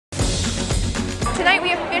Tonight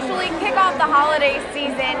we officially kick off the holiday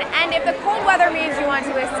season, and if the cold weather means you want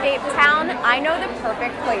to escape town, I know the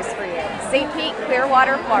perfect place for you. St. Pete,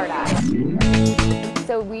 Clearwater, Florida.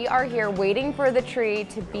 So we are here waiting for the tree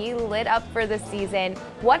to be lit up for the season.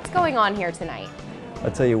 What's going on here tonight?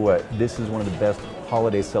 I'll tell you what, this is one of the best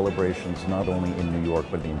holiday celebrations, not only in New York,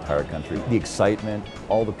 but the entire country. The excitement,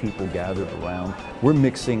 all the people gathered around. We're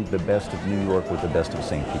mixing the best of New York with the best of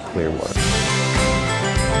St. Pete, Clearwater.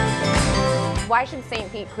 Why should St.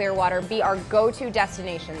 Pete Clearwater be our go-to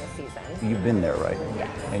destination this season? You've been there, right? Yes.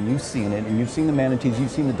 And you've seen it, and you've seen the manatees, you've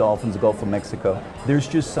seen the dolphins, the Gulf of Mexico. There's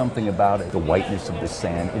just something about it, the whiteness of the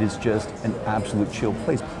sand. It is just an absolute chill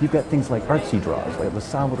place. You've got things like artsy draws, like the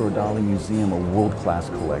Salvador Dali Museum, a world-class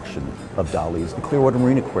collection of Dalis, the Clearwater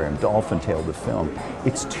Marine Aquarium, Dolphin Tale, the film.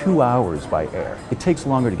 It's 2 hours by air. It takes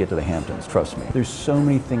longer to get to the Hamptons, trust me. There's so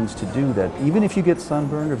many things to do that even if you get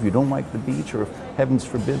sunburned, or if you don't like the beach, or if, heavens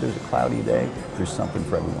forbid, there's a cloudy day, there's something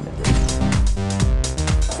for everyone to do.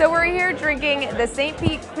 So we're here drinking the St.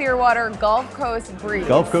 Pete Clearwater Gulf Coast Breeze.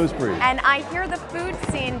 Gulf Coast Breeze. And I hear the food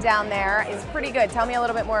scene down there is pretty good. Tell me a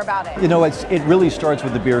little bit more about it. You know, it really starts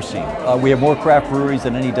with the beer scene. We have more craft breweries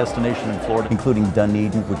than any destination in Florida, including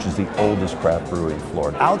Dunedin, which is the oldest craft brewery in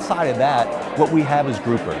Florida. Outside of that, what we have is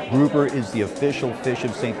grouper. Grouper is the official fish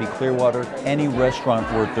of St. Pete Clearwater. Any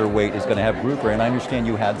restaurant worth their weight is going to have grouper, and I understand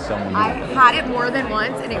you had some when you I went there. had it more than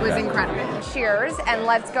once, and it was incredible. Cheers, and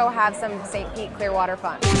let's go have some St. Pete Clearwater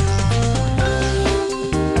fun. To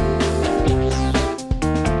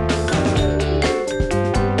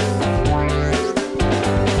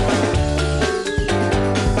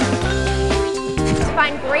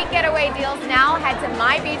find great getaway deals now, head to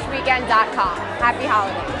mybeachweekend.com. Happy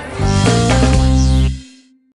holidays.